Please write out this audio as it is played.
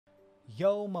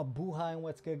Yo, mabuhay and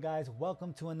what's good, guys?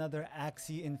 Welcome to another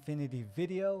Axie Infinity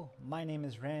video. My name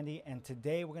is Randy, and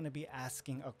today we're going to be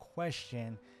asking a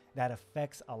question that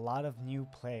affects a lot of new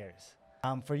players.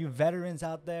 For you veterans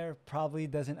out there, probably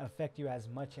doesn't affect you as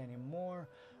much anymore,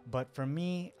 but for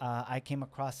me, I came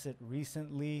across it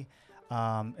recently.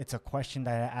 It's a question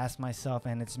that I asked myself,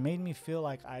 and it's made me feel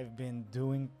like I've been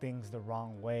doing things the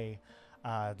wrong way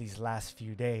these last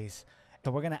few days.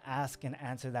 So we're going to ask and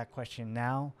answer that question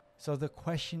now. So the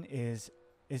question is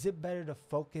it better to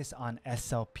focus on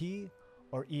SLP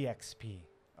or EXP,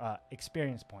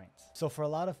 experience points? So for a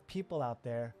lot of people out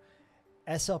there,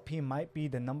 SLP might be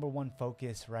the #1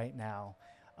 focus right now,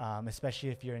 especially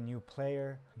if you're a new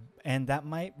player. And that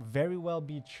might very well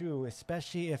be true,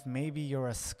 especially if maybe you're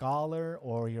a scholar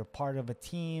or you're part of a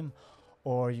team,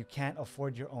 or you can't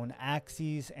afford your own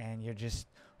Axies and you're just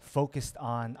focused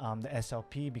on the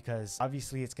SLP, because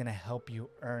obviously it's going to help you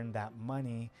earn that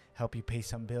money, help you pay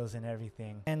some bills and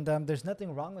everything. And there's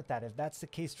nothing wrong with that. If that's the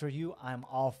case for you, I'm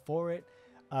all for it.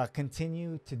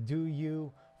 Continue to do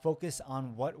you. Focus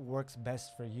on what works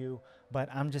best for you. But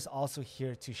I'm just also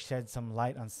here to shed some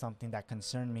light on something that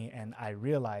concerned me, and I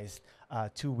realized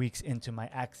 2 weeks into my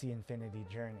Axie Infinity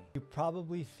journey. You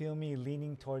probably feel me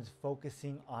leaning towards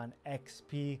focusing on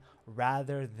XP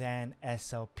rather than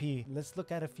SLP. Let's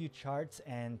look at a few charts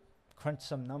and crunch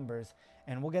some numbers,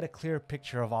 and we'll get a clear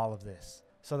picture of all of this.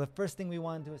 So the first thing we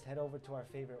want to do is head over to our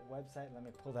favorite website. Let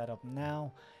me pull that up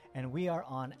now. And we are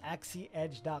on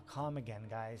axieedge.com again,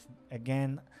 guys.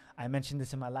 Again, I mentioned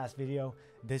this in my last video.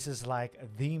 This is like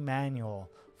the manual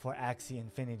for Axie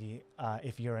Infinity.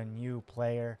 If you're a new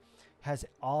player, has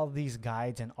all these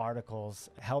guides and articles.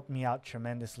 Helped me out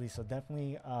tremendously. So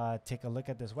definitely take a look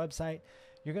at this website.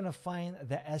 You're going to find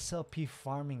the SLP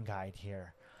farming guide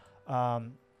here.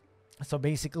 So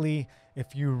basically,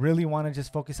 if you really want to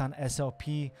just focus on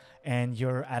SLP and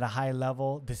you're at a high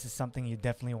level, this is something you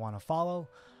definitely want to follow.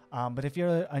 But if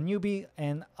you're a newbie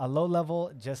and a low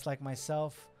level, just like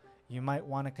myself, you might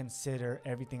want to consider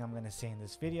everything I'm going to say in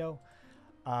this video.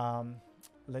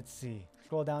 Let's see.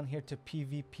 Scroll down here to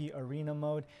PvP arena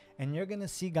mode, and you're going to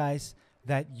see, guys,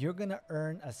 that you're going to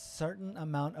earn a certain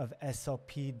amount of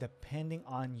SLP depending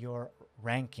on your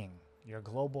ranking, your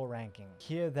global ranking.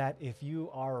 Here that if you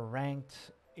are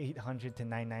ranked 800 to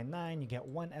 999, you get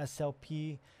 1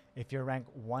 SLP. If you're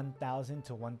ranked 1000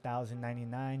 to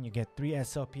 1099, you get 3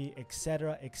 SLP,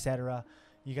 etc., etc.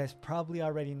 You guys probably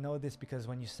already know this, because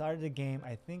when you started the game,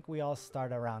 I think we all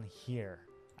start around here.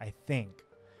 I think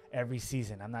every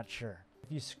season, I'm not sure.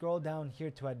 If you scroll down here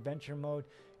to adventure mode,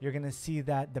 you're going to see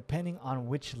that depending on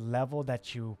which level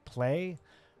that you play,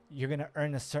 you're going to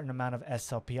earn a certain amount of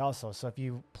SLP also. So if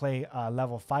you play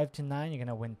level 5 to 9, you're going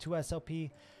to win 2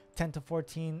 SLP. 10 to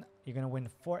 14, you're going to win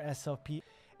 4 SLP.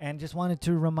 And just wanted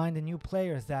to remind the new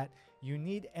players that you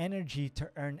need energy to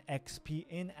earn XP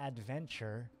in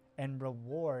adventure and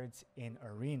rewards in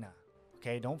arena.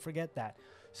 Okay, don't forget that.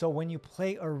 So when you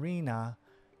play arena,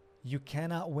 you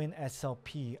cannot win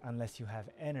SLP unless you have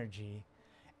energy,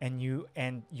 and you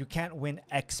can't win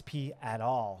XP at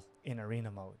all in arena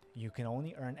mode. You can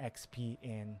only earn XP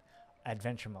in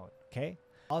adventure mode. Okay,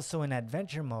 also in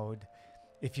adventure mode,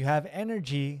 if you have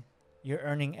energy, you're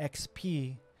earning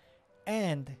XP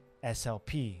and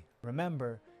SLP.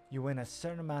 Remember, you win a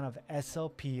certain amount of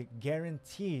SLP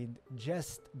guaranteed,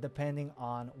 just depending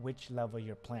on which level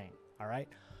you're playing. All right.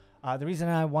 The reason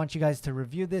I want you guys to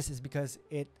review this is because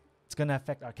it's going to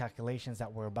affect our calculations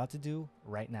that we're about to do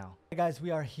right now. Hey guys,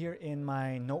 we are here in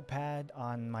my notepad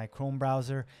on my Chrome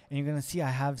browser, and you're going to see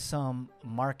I have some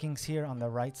markings here on the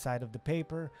right side of the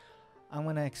paper. I'm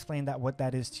going to explain what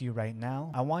that is to you right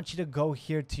now. I want you to go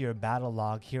here to your battle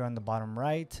log here on the bottom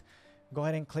right. Go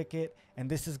ahead and click it, and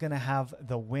this is going to have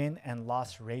the win and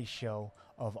loss ratio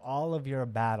of all of your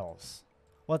battles.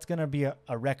 Well, it's going to be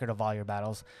a record of all your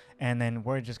battles, and then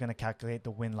we're just going to calculate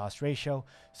the win-loss ratio.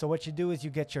 So what you do is you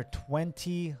get your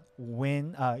 20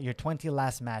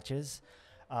 last matches.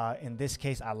 In this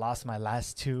case, I lost my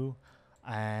last 2.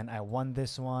 And I won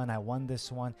this one, I won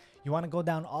this one. You want to go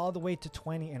down all the way to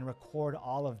 20 and record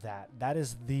all of that. That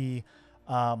is the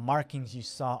markings you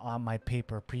saw on my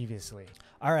paper previously.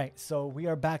 All right, so we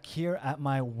are back here at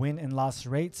my win and loss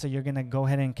rate. So you're going to go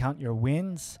ahead and count your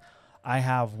wins. I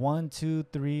have 1, 2,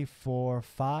 3, 4,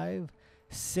 5,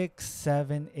 6,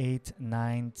 7, 8,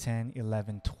 9, 10,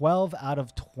 11, 12 out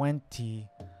of 20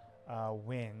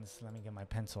 wins. Let me get my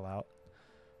pencil out.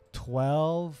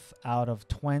 12 out of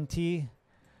 20,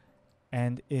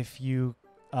 and if you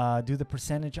do the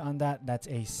percentage on that, that's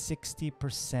a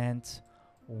 60%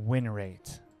 win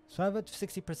rate. So I have a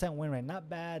 60% win rate. Not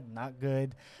bad, not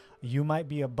good. You might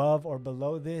be above or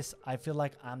below this. I feel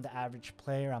like I'm the average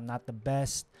player. I'm not the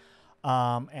best.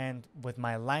 And with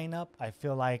my lineup, I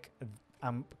feel like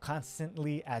I'm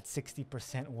constantly at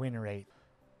 60% win rate.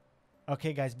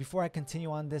 Okay guys, before I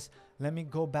continue on this, let me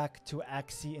go back to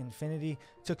Axie Infinity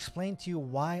to explain to you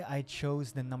why I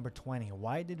chose the number 20.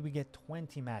 Why did we get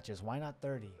 20 matches? Why not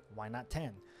 30? Why not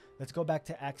 10? Let's go back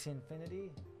to Axie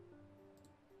Infinity.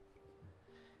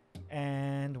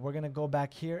 And we're going to go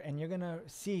back here and you're going to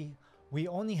see we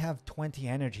only have 20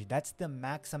 energy. That's the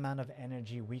max amount of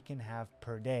energy we can have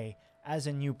per day as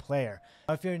a new player.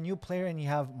 If you're a new player and you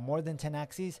have more than 10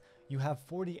 Axies, you have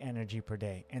 40 energy per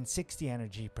day and 60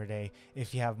 energy per day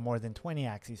if you have more than 20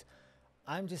 Axies.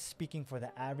 I'm just speaking for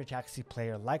the average Axie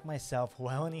player like myself who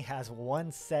only has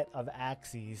one set of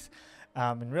Axies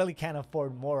and really can't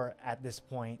afford more at this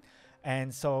point.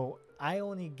 And so I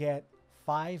only get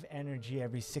 5 energy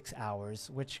every 6 hours,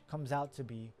 which comes out to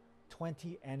be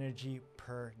 20 energy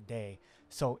per day.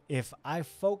 So if I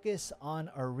focus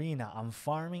on arena, I'm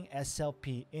farming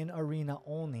SLP in arena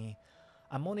only,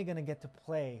 I'm only going to get to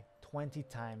play 20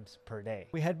 times per day.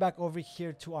 We head back over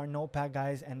here to our notepad,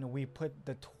 guys, and we put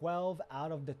the 12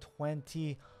 out of the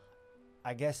 20,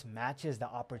 I guess, matches, the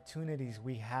opportunities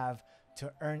we have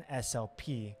to earn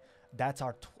SLP. That's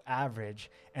our average.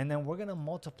 And then we're going to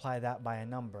multiply that by a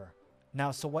number.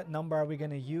 Now, so what number are we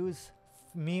going to use?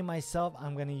 Me, myself,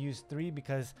 I'm going to use 3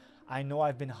 because I know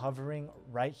I've been hovering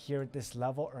right here at this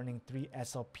level, earning 3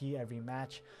 SLP every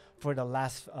match for the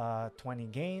last 20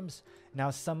 games. Now,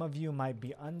 some of you might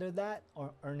be under that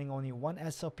or earning only 1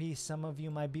 SLP. Some of you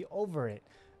might be over it,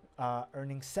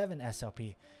 earning 7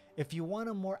 SLP. If you want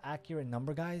a more accurate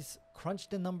number, guys, crunch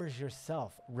the numbers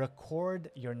yourself. Record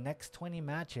your next 20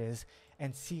 matches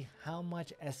and see how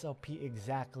much SLP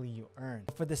exactly you earn.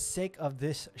 For the sake of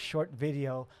this short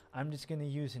video, I'm just going to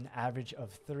use an average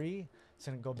of 3. So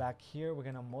I'm going to go back here. We're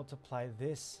going to multiply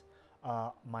this,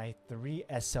 my 3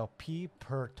 SLP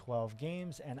per 12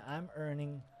 games, and I'm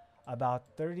earning about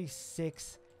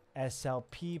 36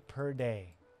 SLP per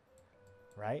day,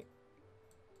 right?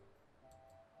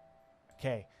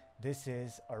 Okay, this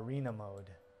is arena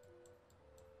mode.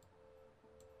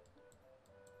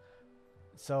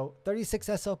 So 36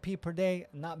 SLP per day,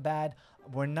 not bad.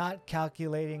 We're not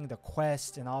calculating the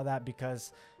quest and all that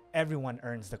because everyone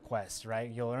earns the quest, right?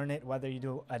 You'll earn it whether you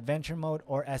do adventure mode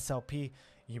or SLP.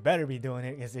 You better be doing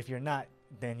it, because if you're not,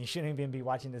 then you shouldn't even be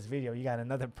watching this video. You got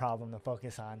another problem to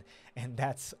focus on, and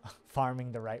that's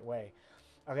farming the right way.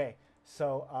 Okay,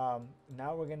 so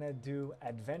now we're gonna do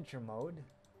adventure mode.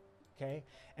 Okay,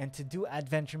 and to do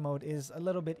adventure mode is a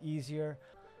little bit easier.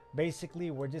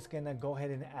 Basically, we're just gonna go ahead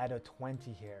and add a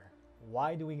 20 here.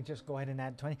 Why do we just go ahead and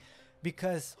add 20?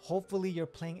 Because hopefully you're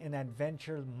playing an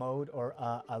adventure mode or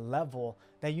a level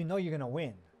that you know you're gonna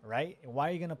win, right? Why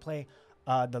are you gonna play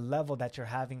the level that you're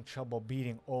having trouble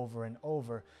beating over and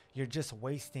over? You're just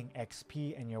wasting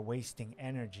XP and you're wasting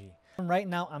energy. Right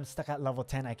now I'm stuck at level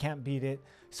 10. I can't beat it,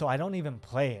 so I don't even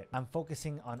play it. I'm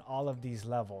focusing on all of these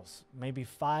levels, maybe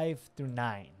 5 through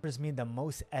 9. Gives me the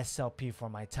most SLP for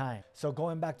my time. So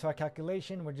going back to our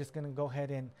calculation, we're just gonna go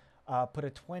ahead and put a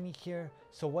 20 here.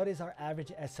 So what is our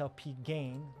average SLP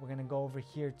gain? We're gonna go over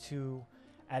here to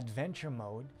adventure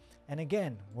mode, and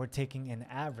again we're taking an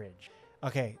average.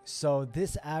 Okay, so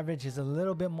this average is a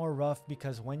little bit more rough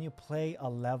because when you play a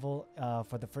level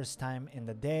for the first time in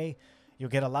the day, you'll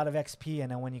get a lot of XP,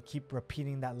 and then when you keep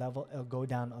repeating that level, it'll go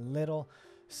down a little.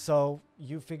 So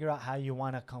you figure out how you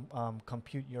want to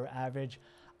compute your average.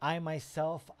 I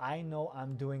myself, I know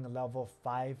I'm doing level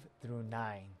 5 through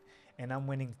 9, and I'm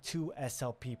winning 2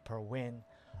 SLP per win.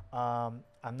 I'm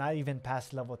not even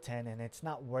past level 10, and it's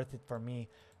not worth it for me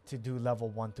to do level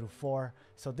 1 through 4.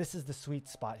 So this is the sweet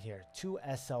spot here, 2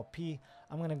 SLP.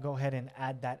 I'm going to go ahead and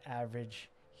add that average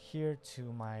here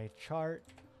to my chart.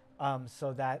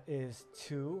 So that is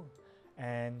 2,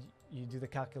 and you do the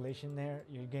calculation there,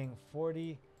 you're getting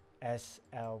 40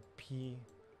 SLP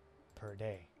per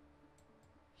day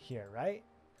here, right?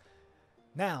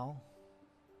 Now,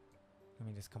 let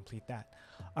me just complete that.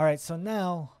 All right, so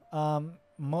now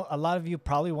a lot of you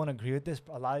probably won't agree with this.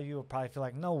 A lot of you will probably feel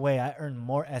like, no way, I earn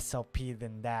more SLP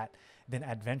than that, than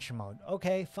adventure mode.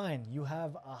 Okay, fine. You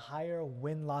have a higher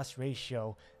win-loss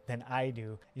ratio than I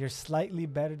do. You're slightly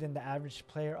better than the average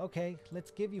player. Okay,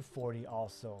 let's give you 40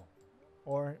 also.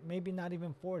 Or maybe not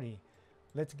even 40.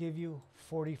 Let's give you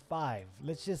 45.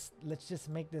 Let's just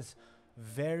make this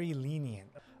very lenient.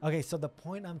 Okay, so the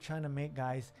point I'm trying to make,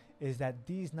 guys, is that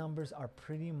these numbers are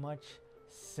pretty much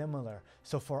similar.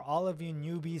 So for all of you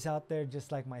newbies out there,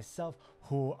 just like myself,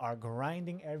 who are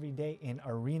grinding every day in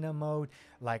arena mode,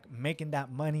 like making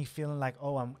that money, feeling like,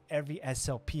 oh, every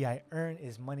SLP I earn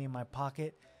is money in my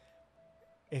pocket.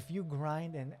 If you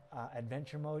grind in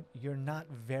adventure mode, you're not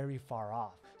very far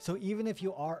off. So even if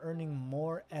you are earning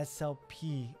more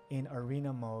SLP in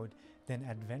arena mode than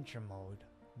adventure mode,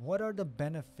 what are the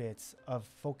benefits of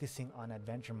focusing on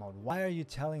adventure mode? Why are you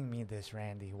telling me this,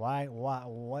 Randy?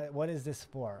 What is this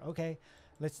for? Okay,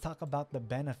 let's talk about the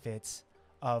benefits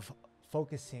of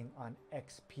focusing on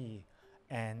XP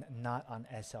and not on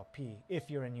SLP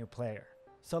if you're a new player.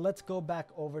 So let's go back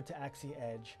over to Axie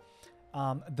Edge.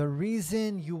 The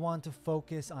reason you want to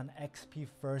focus on XP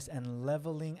first and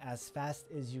leveling as fast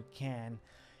as you can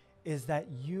is that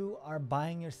you are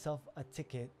buying yourself a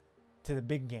ticket to the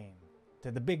big game,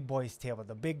 to the big boys table,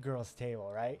 the big girls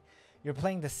table, right? You're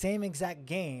playing the same exact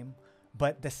game,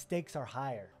 but the stakes are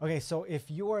higher. Okay, so if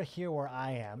you are here where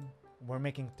I am, we're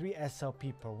making 3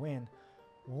 SLP per win.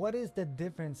 What is the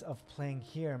difference of playing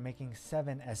here making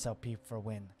 7 SLP per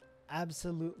win?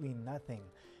 Absolutely nothing.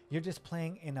 You're just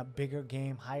playing in a bigger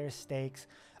game, higher stakes.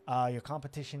 Your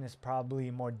competition is probably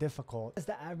more difficult. As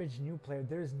the average new player,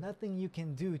 there's nothing you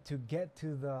can do to get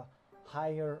to the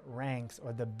higher ranks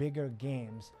or the bigger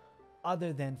games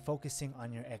other than focusing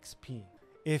on your XP.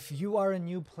 If you are a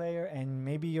new player and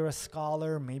maybe you're a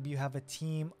scholar, maybe you have a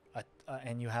team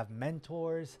and you have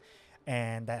mentors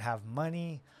and that have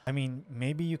money, I mean,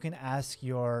 maybe you can ask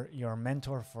your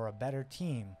mentor for a better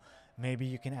team. Maybe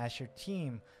you can ask your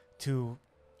team to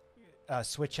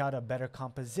switch out a better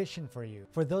composition for you.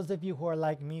 For those of you who are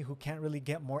like me, who can't really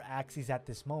get more Axies at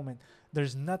this moment,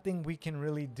 there's nothing we can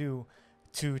really do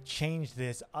to change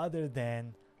this other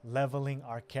than leveling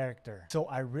our character. So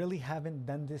I really haven't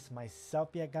done this myself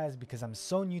yet, guys, because I'm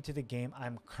so new to the game.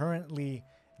 I'm currently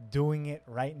doing it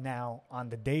right now on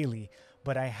the daily,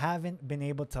 but I haven't been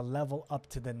able to level up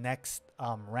to the next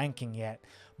ranking yet.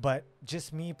 But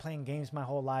just me playing games my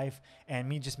whole life and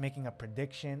me just making a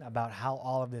prediction about how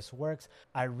all of this works,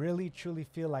 I really truly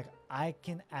feel like I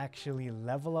can actually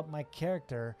level up my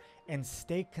character and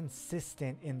stay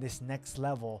consistent in this next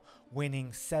level,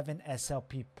 winning 7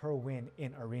 SLP per win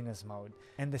in arenas mode.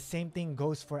 And the same thing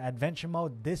goes for adventure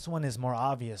mode. This one is more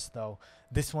obvious though.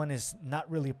 This one is not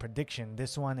really a prediction.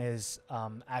 This one is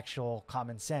actual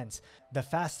common sense. The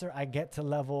faster I get to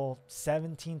level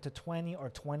 17 to 20 or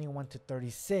 21 to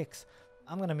 36,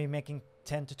 I'm going to be making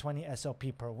 10 to 20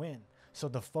 SLP per win. So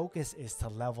the focus is to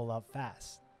level up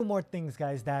fast. Two more things,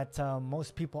 guys, that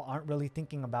most people aren't really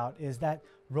thinking about is that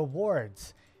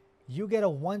rewards. You get a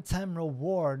one-time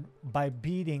reward by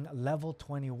beating level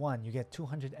 21. You get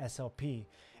 200 SLP.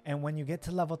 And when you get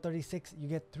to level 36, you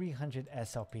get 300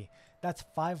 SLP. That's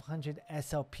 500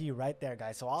 SLP right there,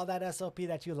 guys. So all that SLP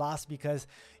that you lost because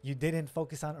you didn't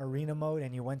focus on arena mode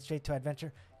and you went straight to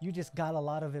adventure, you just got a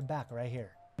lot of it back right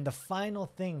here. And the final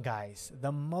thing, guys,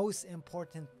 the most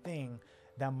important thing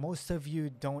that most of you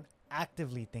don't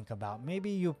actively think about, maybe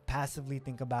you passively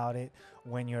think about it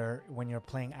when you're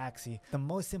playing Axie. The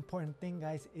most important thing,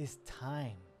 guys, is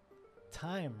time,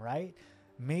 right?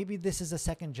 Maybe this is a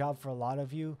second job for a lot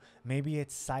of you. Maybe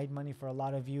it's side money for a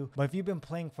lot of you. But if you've been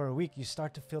playing for a week, you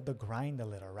start to feel the grind a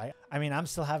little, right? I mean, I'm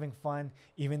still having fun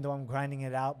even though I'm grinding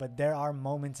it out. But there are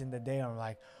moments in the day where I'm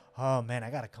like, oh man, I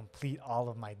gotta complete all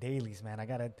of my dailies, man. I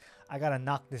gotta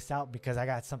knock this out because I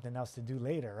got something else to do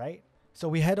later, right? So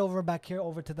we head back here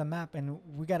over to the map, and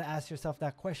we gotta ask yourself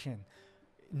that question.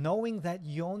 Knowing that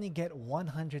you only get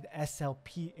 100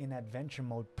 SLP in adventure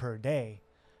mode per day,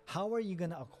 how are you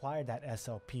going to acquire that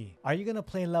SLP? Are you going to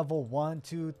play level 1,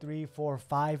 2, 3, 4,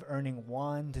 5, earning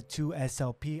 1 to 2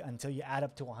 SLP until you add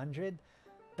up to 100?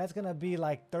 That's going to be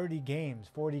like 30 games,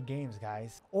 40 games,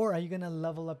 guys. Or are you going to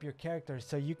level up your character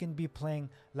so you can be playing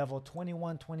level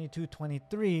 21, 22,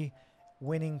 23,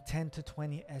 winning 10 to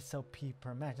 20 SLP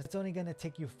per match? It's only going to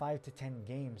take you 5 to 10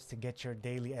 games to get your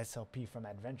daily SLP from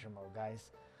adventure mode,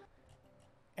 guys.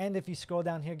 And if you scroll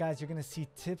down here, guys, you're going to see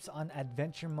tips on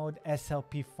adventure mode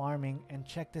SLP farming. And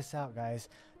check this out, guys.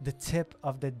 The tip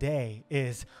of the day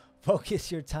is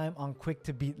focus your time on quick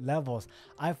to beat levels.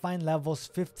 I find levels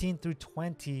 15 through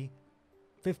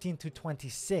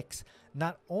 26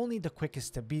 not only the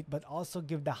quickest to beat, but also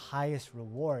give the highest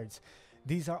rewards.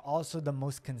 These are also the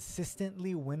most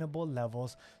consistently winnable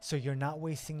levels, so you're not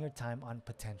wasting your time on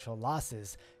potential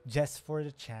losses just for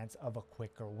the chance of a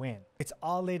quicker win. It's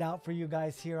all laid out for you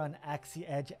guys here on Axie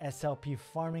Edge SLP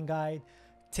Farming Guide.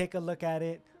 Take a look at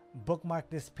it. bookmark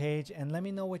this page and let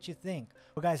me know what you think.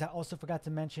 But guys, I also forgot to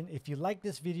mention, if you like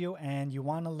this video and you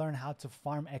want to learn how to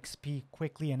farm XP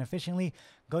quickly and efficiently,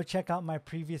 go check out my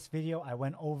previous video. I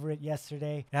went over it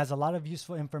yesterday. It has a lot of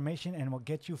useful information and will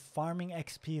get you farming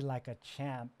XP like a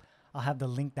champ. I'll have the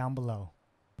link down below.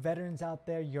 Veterans out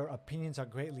there, your opinions are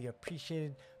greatly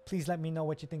appreciated. Please let me know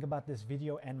what you think about this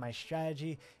video and my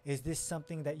strategy. Is this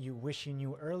something that you wish you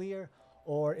knew earlier,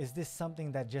 or is this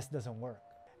something that just doesn't work?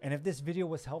 And if this video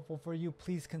was helpful for you,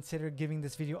 please consider giving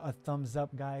this video a thumbs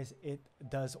up, guys. It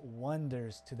does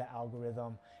wonders to the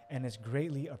algorithm and is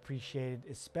greatly appreciated,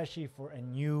 especially for a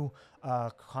new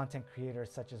content creator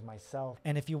such as myself.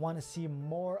 And if you want to see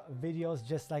more videos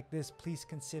just like this, please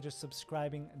consider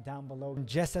subscribing down below. I'm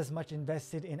just as much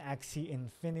invested in Axie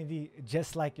Infinity,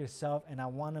 just like yourself, and I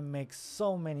want to make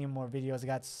so many more videos. I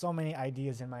got so many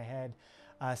ideas in my head,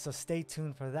 so stay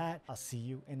tuned for that. I'll see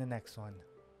you in the next one.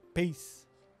 Peace.